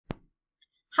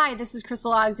Hi, this is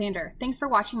Crystal Alexander. Thanks for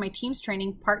watching my Teams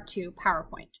Training Part 2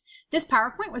 PowerPoint. This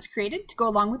PowerPoint was created to go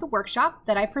along with a workshop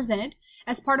that I presented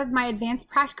as part of my Advanced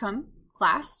Practicum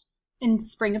class in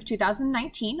spring of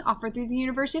 2019, offered through the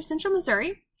University of Central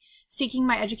Missouri, seeking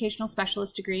my Educational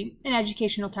Specialist degree in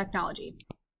Educational Technology.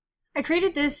 I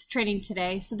created this training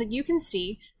today so that you can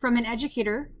see from an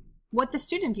educator what the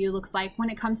student view looks like when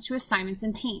it comes to assignments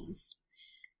and teams.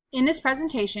 In this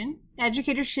presentation,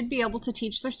 educators should be able to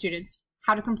teach their students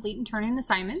how to complete and turn in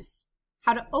assignments,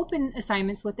 how to open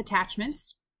assignments with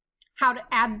attachments, how to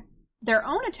add their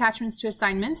own attachments to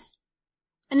assignments,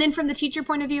 and then from the teacher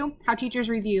point of view, how teachers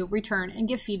review, return, and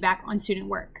give feedback on student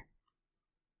work.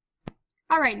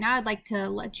 All right, now I'd like to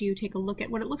let you take a look at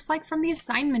what it looks like from the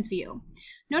assignment view.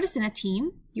 Notice in a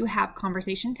team, you have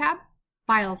Conversation tab,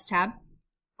 Files tab,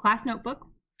 Class Notebook,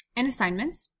 and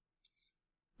Assignments.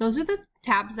 Those are the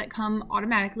tabs that come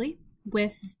automatically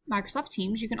with Microsoft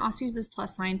Teams. You can also use this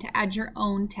plus sign to add your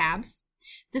own tabs.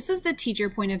 This is the teacher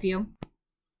point of view.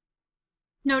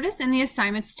 Notice in the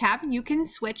Assignments tab, you can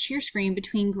switch your screen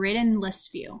between grid and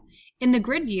list view. In the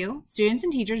grid view, students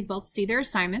and teachers both see their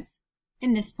assignments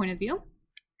in this point of view,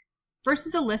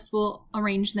 versus the list will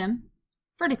arrange them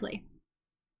vertically.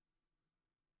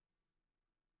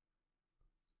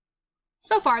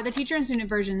 So far, the teacher and student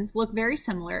versions look very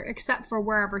similar, except for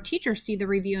wherever teachers see the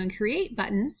Review and Create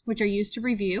buttons, which are used to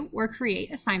review or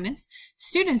create assignments,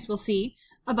 students will see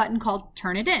a button called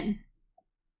Turn It In.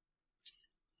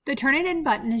 The Turn It In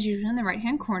button is usually in the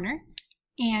right-hand corner,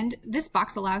 and this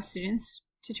box allows students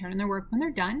to turn in their work when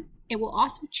they're done. It will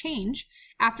also change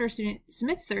after a student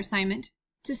submits their assignment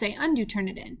to say Undo Turn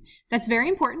It In. That's very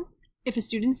important. If a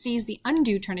student sees the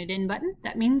Undo Turn It In button,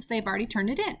 that means they've already turned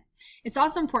it in. It's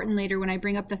also important later when I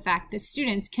bring up the fact that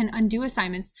students can undo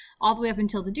assignments all the way up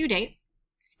until the due date,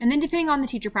 and then depending on the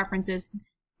teacher preferences,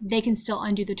 they can still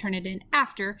undo the Turn It In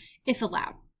after, if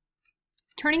allowed.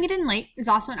 Turning it in late is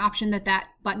also an option that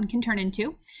button can turn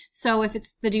into. So if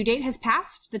the due date has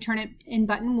passed, the Turn It In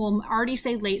button will already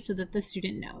say late so that the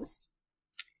student knows.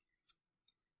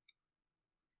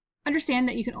 Understand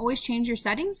that you can always change your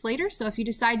settings later, so if you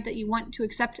decide that you want to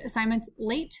accept assignments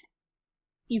late,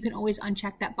 you can always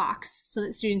uncheck that box so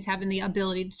that students have the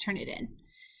ability to turn it in.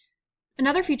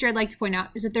 Another feature I'd like to point out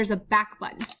is that there's a back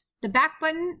button. The back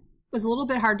button was a little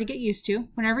bit hard to get used to.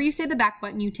 Whenever you say the back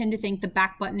button, you tend to think the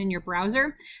back button in your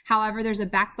browser. However, there's a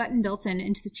back button built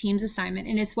into the Teams assignment,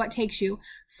 and it's what takes you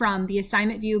from the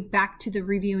assignment view back to the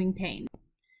reviewing pane.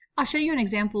 I'll show you an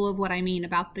example of what I mean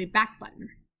about the back button.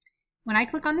 When I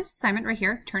click on this assignment right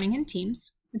here, Turning in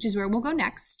Teams, which is where we'll go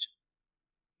next,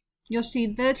 you'll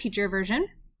see the teacher version.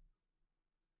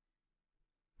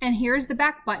 And here's the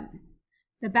back button.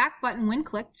 The back button, when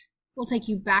clicked, will take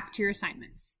you back to your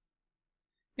assignments.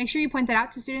 Make sure you point that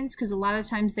out to students because a lot of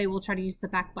times they will try to use the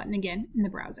back button again in the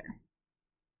browser.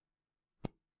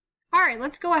 All right,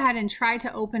 let's go ahead and try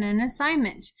to open an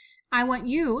assignment. I want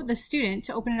you, the student,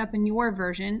 to open it up in your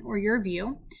version or your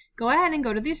view. Go ahead and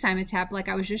go to the Assignment tab like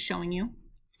I was just showing you,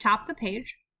 top of the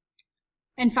page,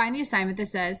 and find the assignment that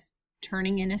says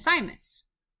Turning in Assignments.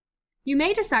 You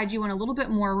may decide you want a little bit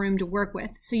more room to work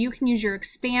with, so you can use your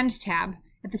Expand tab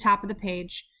at the top of the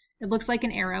page. It looks like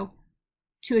an arrow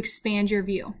to expand your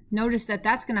view. Notice that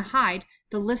that's going to hide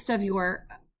the list of your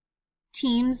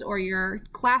teams or your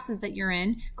classes that you're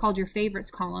in, called your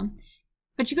Favorites column,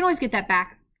 but you can always get that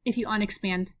back if you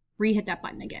unexpand, re-hit that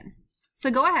button again.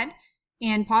 So go ahead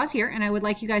and pause here, and I would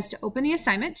like you guys to open the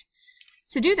assignment.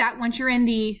 To do that, once you're in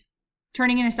the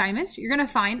Turning in Assignments, you're going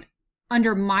to find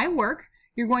under My Work,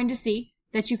 you're going to see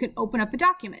that you can open up a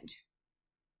document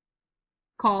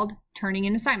called Turning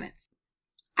in Assignments.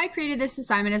 I created this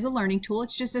assignment as a learning tool.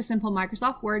 It's just a simple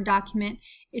Microsoft Word document.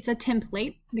 It's a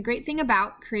template. The great thing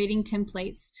about creating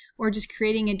templates or just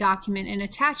creating a document and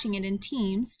attaching it in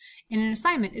Teams in an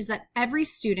assignment is that every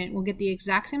student will get the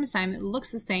exact same assignment. It looks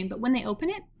the same, but when they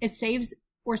open it, it saves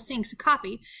or syncs a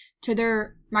copy to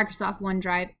their Microsoft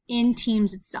OneDrive in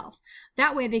Teams itself.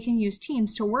 That way they can use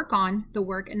Teams to work on the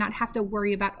work and not have to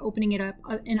worry about opening it up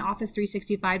in Office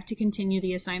 365 to continue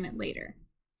the assignment later.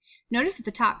 Notice at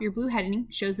the top, your blue heading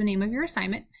shows the name of your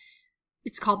assignment.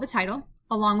 It's called the title,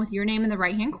 along with your name in the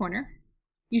right-hand corner.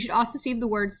 You should also see the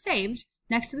word Saved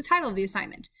next to the title of the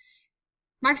assignment.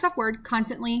 Microsoft Word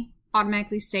constantly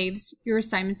automatically saves your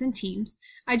assignments in Teams.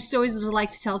 I just always like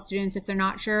to tell students if they're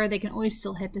not sure, they can always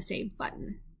still hit the Save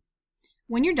button.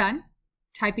 When you're done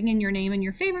typing in your name and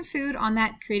your favorite food on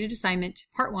that created assignment,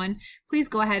 Part 1, please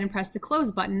go ahead and press the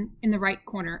Close button in the right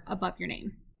corner above your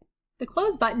name. The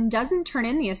Close button doesn't turn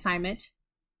in the assignment,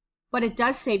 but it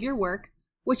does save your work,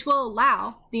 which will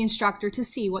allow the instructor to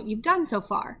see what you've done so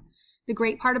far. The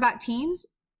great part about Teams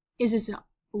is it's a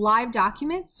live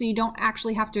document, so you don't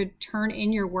actually have to turn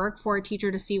in your work for a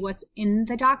teacher to see what's in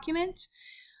the document.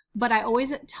 But I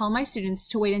always tell my students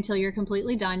to wait until you're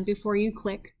completely done before you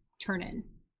click Turn In.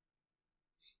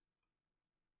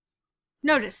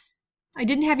 Notice, I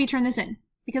didn't have you turn this in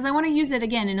because I want to use it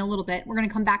again in a little bit. We're going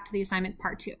to come back to the assignment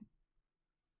part 2.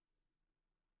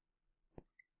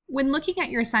 When looking at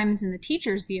your assignments in the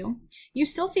teacher's view, you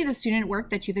still see the student work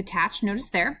that you've attached, notice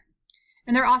there.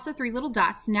 And there are also 3 little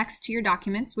dots next to your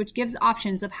documents, which gives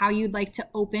options of how you'd like to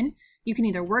open. You can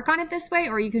either work on it this way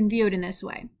or you can view it in this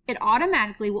way. It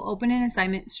automatically will open an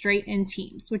assignment straight in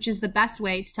Teams, which is the best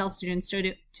way to tell students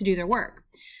to do their work.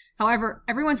 However,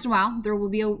 every once in a while, there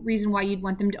will be a reason why you'd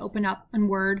want them to open up in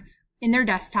Word in their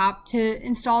desktop to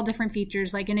install different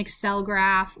features like an Excel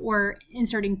graph or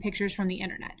inserting pictures from the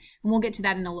internet. And we'll get to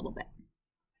that in a little bit.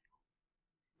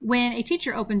 When a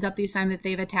teacher opens up the assignment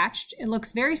they've attached, it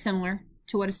looks very similar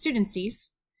to what a student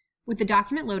sees. With the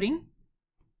document loading,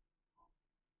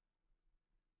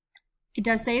 it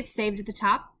does say it's saved at the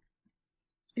top.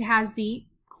 It has the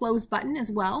close button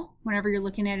as well whenever you're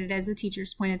looking at it as a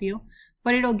teacher's point of view,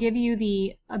 but it'll give you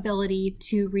the ability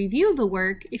to review the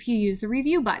work if you use the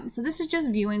review button. So this is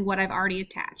just viewing what I've already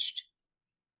attached.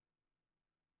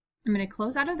 I'm going to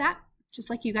close out of that just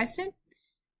like you guys did.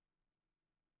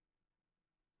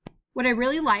 What I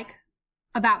really like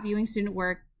about viewing student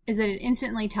work is that it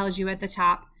instantly tells you at the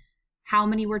top how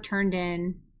many were turned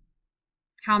in,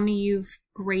 how many you've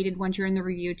graded once you're in the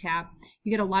review tab. You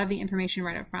get a lot of the information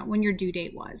right up front when your due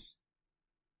date was.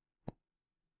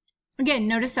 Again,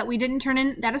 notice that we didn't turn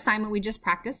in that assignment we just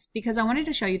practiced because I wanted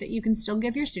to show you that you can still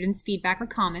give your students feedback or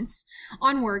comments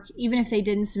on work even if they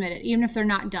didn't submit it, even if they're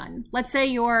not done. Let's say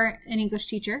you're an English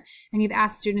teacher and you've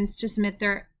asked students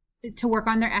to work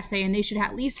on their essay and they should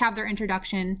at least have their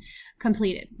introduction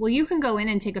completed. Well, you can go in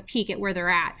and take a peek at where they're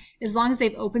at as long as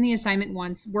they've opened the assignment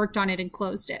once, worked on it, and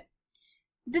closed it.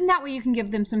 Then that way you can give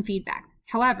them some feedback.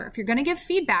 However, if you're going to give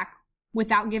feedback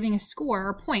without giving a score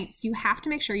or points, you have to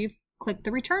make sure you've clicked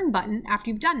the return button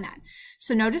after you've done that.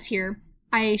 So notice here,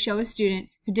 I show a student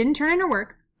who didn't turn in her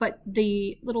work, but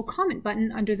the little comment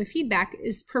button under the feedback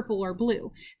is purple or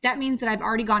blue. That means that I've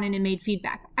already gone in and made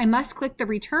feedback. I must click the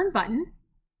return button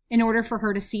in order for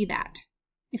her to see that.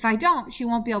 If I don't, she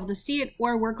won't be able to see it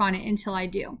or work on it until I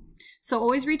do. So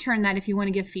always return that if you want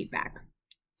to give feedback.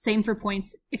 Same for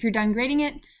points. If you're done grading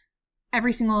it,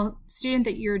 every single student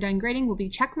that you're done grading will be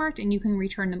checkmarked and you can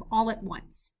return them all at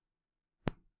once.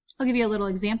 I'll give you a little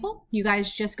example. You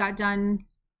guys just got done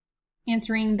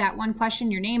answering that one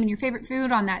question, your name and your favorite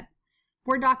food, on that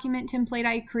Word document template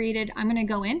I created. I'm going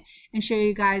to go in and show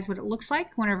you guys what it looks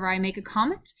like whenever I make a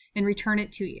comment and return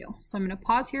it to you. So I'm going to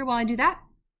pause here while I do that.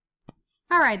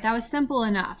 All right, that was simple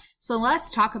enough. So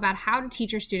let's talk about how to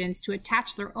teach your students to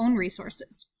attach their own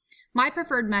resources. My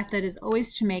preferred method is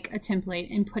always to make a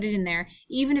template and put it in there,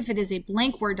 even if it is a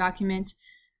blank Word document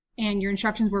and your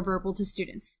instructions were verbal to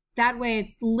students. That way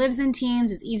it lives in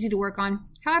Teams, it's easy to work on.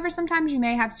 However, sometimes you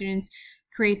may have students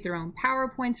create their own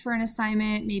PowerPoints for an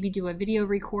assignment, maybe do a video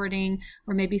recording,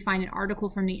 or maybe find an article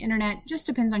from the internet. Just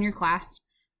depends on your class.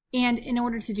 And in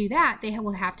order to do that, they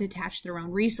will have to attach their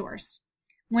own resource.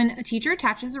 When a teacher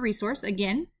attaches a resource,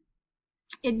 again,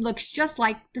 it looks just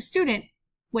like the student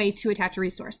way to attach a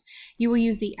resource. You will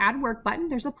use the Add Work button.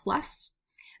 There's a plus.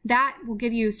 That will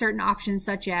give you certain options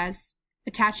such as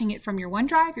attaching it from your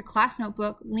OneDrive, your class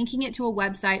notebook, linking it to a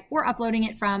website, or uploading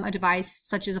it from a device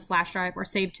such as a flash drive or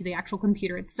saved to the actual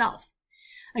computer itself.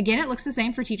 Again, it looks the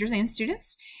same for teachers and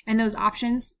students, and those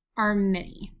options are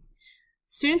many.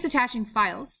 Students attaching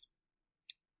files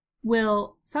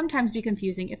will sometimes be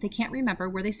confusing if they can't remember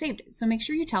where they saved it. So make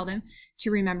sure you tell them to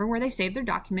remember where they saved their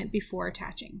document before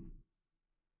attaching.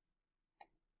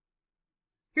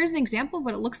 Here's an example of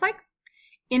what it looks like.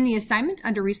 In the assignment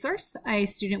under resource, a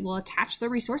student will attach the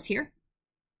resource here.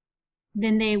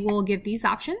 Then they will give these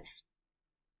options.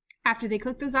 After they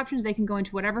click those options, they can go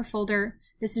into whatever folder.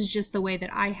 This is just the way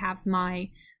that I have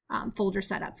my folder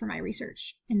set up for my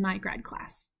research in my grad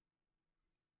class.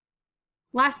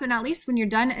 Last but not least, when you're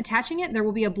done attaching it, there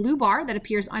will be a blue bar that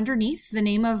appears underneath the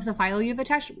name of the file you've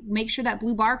attached. Make sure that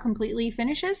blue bar completely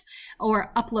finishes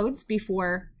or uploads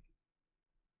before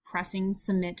pressing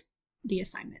submit the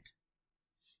assignment.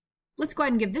 Let's go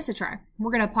ahead and give this a try.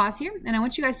 We're going to pause here, and I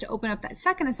want you guys to open up that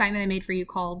second assignment I made for you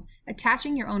called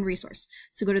Attaching Your Own Resource.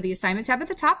 So go to the Assignment tab at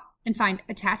the top and find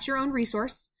Attach Your Own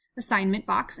Resource assignment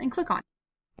box and click on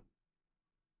it.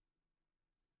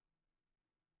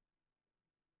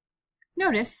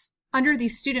 Notice under the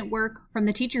student work from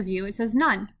the teacher view, it says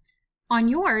none. On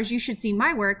yours, you should see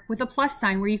my work with a plus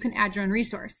sign where you can add your own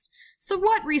resource. So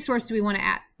what resource do we want to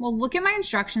add? Well, look at my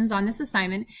instructions on this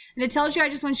assignment, and it tells you I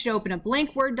just want you to open a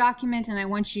blank Word document, and I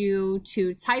want you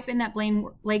to type in that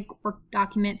blank Word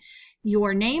document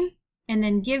your name, and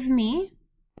then give me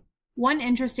one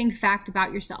interesting fact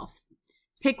about yourself.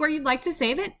 Pick where you'd like to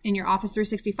save it, in your Office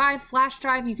 365 flash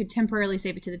drive. You could temporarily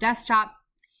save it to the desktop,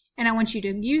 and I want you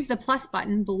to use the plus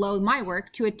button below my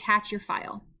work to attach your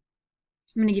file.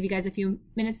 I'm going to give you guys a few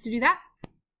minutes to do that.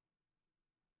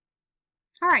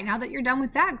 All right, now that you're done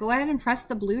with that, go ahead and press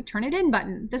the blue Turn It In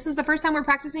button. This is the first time we're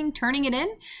practicing turning it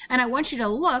in, and I want you to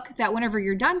look that whenever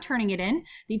you're done turning it in,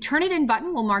 the Turn It In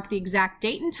button will mark the exact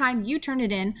date and time you turned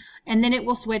it in, and then it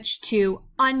will switch to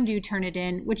Undo Turn It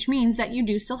In, which means that you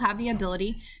do still have the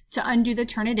ability to undo the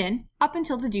Turn It In up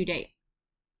until the due date.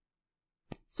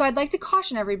 So I'd like to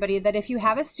caution everybody that if you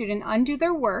have a student undo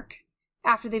their work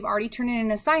after they've already turned in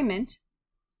an assignment,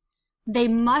 they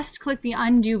must click the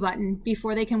undo button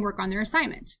before they can work on their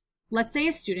assignment. Let's say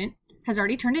a student has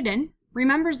already turned it in,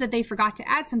 remembers that they forgot to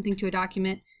add something to a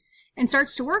document, and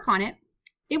starts to work on it.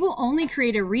 It will only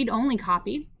create a read-only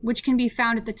copy, which can be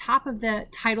found at the top of the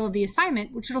title of the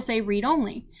assignment, which will say read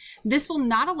only. This will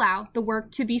not allow the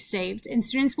work to be saved, and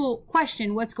students will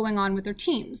question what's going on with their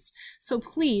teams. So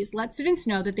please let students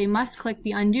know that they must click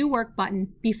the undo work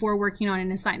button before working on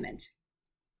an assignment.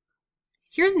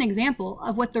 Here's an example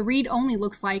of what the read only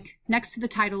looks like next to the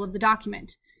title of the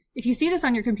document. If you see this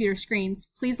on your computer screens,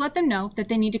 please let them know that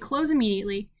they need to close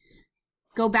immediately,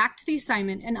 go back to the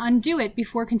assignment, and undo it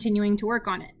before continuing to work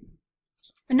on it.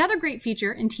 Another great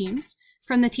feature in Teams,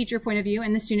 from the teacher point of view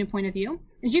and the student point of view,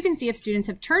 is you can see if students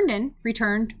have turned in,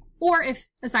 returned, or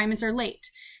if assignments are late.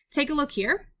 Take a look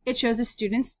here. It shows the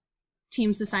students'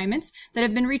 Teams assignments that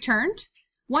have been returned,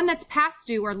 one that's past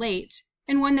due or late,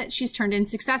 and one that she's turned in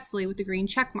successfully with the green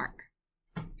check mark.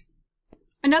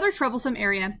 Another troublesome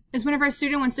area is whenever a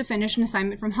student wants to finish an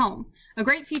assignment from home. A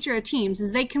great feature of Teams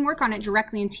is they can work on it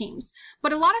directly in Teams,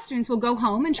 but a lot of students will go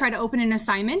home and try to open an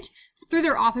assignment through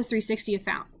their Office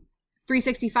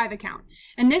 365 account,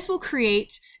 and this will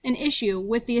create an issue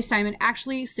with the assignment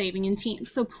actually saving in Teams.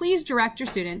 So please direct your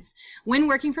students, when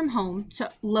working from home,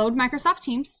 to load Microsoft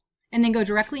Teams and then go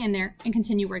directly in there and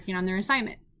continue working on their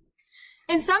assignment.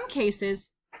 In some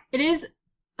cases, it is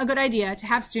a good idea to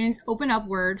have students open up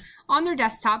Word on their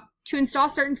desktop to install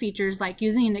certain features like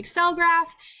using an Excel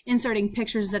graph, inserting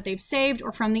pictures that they've saved,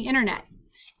 or from the internet.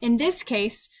 In this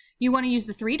case, you want to use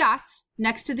the three dots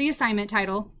next to the assignment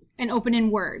title and open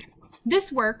in Word. This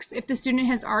works if the student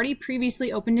has already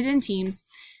previously opened it in Teams.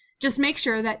 Just make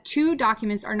sure that two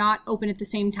documents are not open at the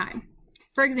same time.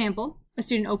 For example, a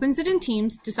student opens it in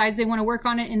Teams, decides they want to work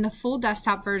on it in the full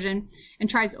desktop version, and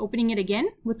tries opening it again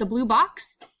with the blue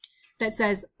box that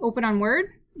says Open on Word.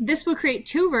 This will create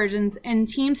two versions, and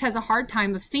Teams has a hard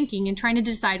time of syncing and trying to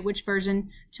decide which version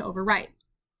to overwrite.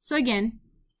 So again,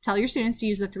 tell your students to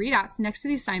use the three dots next to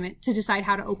the assignment to decide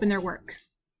how to open their work.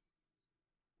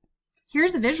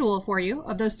 Here's a visual for you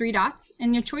of those three dots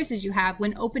and your choices you have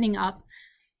when opening up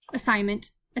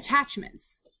assignment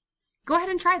attachments. Go ahead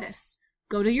and try this.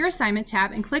 Go to your assignment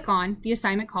tab and click on the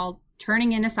assignment called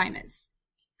Turning In Assignments.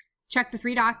 Check the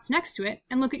three dots next to it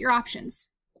and look at your options.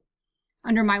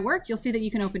 Under My Work, you'll see that you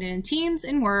can open it in Teams,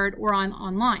 in Word, or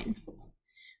online.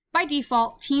 By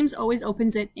default, Teams always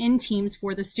opens it in Teams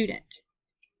for the student.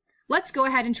 Let's go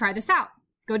ahead and try this out.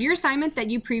 Go to your assignment that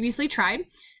you previously tried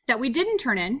that we didn't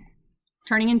turn in,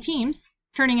 turning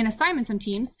in assignments in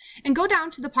Teams, and go down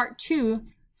to the Part 2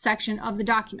 section of the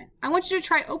document. I want you to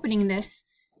try opening this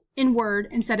in Word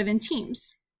instead of in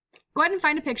Teams. Go ahead and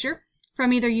find a picture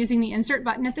from either using the Insert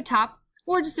button at the top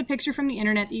or just a picture from the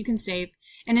internet that you can save,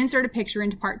 and insert a picture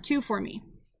into Part 2 for me.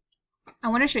 I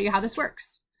want to show you how this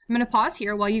works. I'm going to pause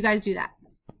here while you guys do that.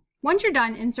 Once you're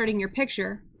done inserting your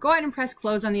picture, go ahead and press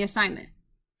Close on the assignment.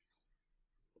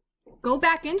 Go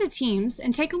back into Teams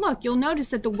and take a look. You'll notice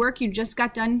that the work you just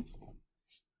got done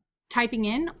typing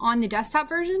in on the desktop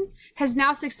version has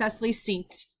now successfully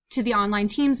synced to the online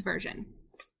Teams version.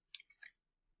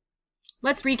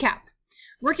 Let's recap.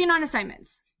 Working on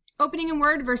assignments. Opening in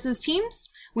Word versus Teams,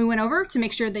 we went over to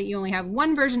make sure that you only have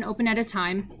one version open at a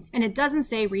time, and it doesn't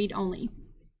say read only.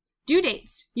 Due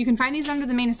dates. You can find these under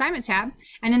the main assignment tab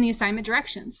and in the assignment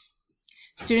directions.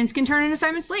 Students can turn in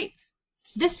assignments late.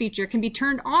 This feature can be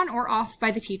turned on or off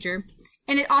by the teacher,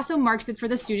 and it also marks it for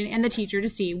the student and the teacher to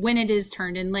see when it is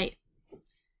turned in late.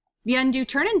 The Undo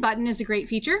Turn In button is a great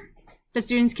feature that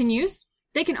students can use.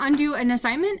 They can undo an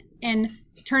assignment and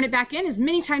turn it back in as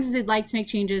many times as they'd like to make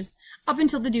changes up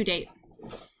until the due date.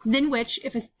 Then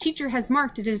if a teacher has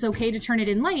marked it as okay to turn it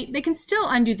in late, they can still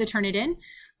undo the turn it in,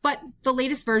 but the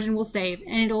latest version will save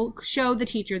and it'll show the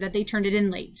teacher that they turned it in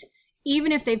late,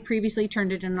 even if they've previously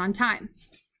turned it in on time.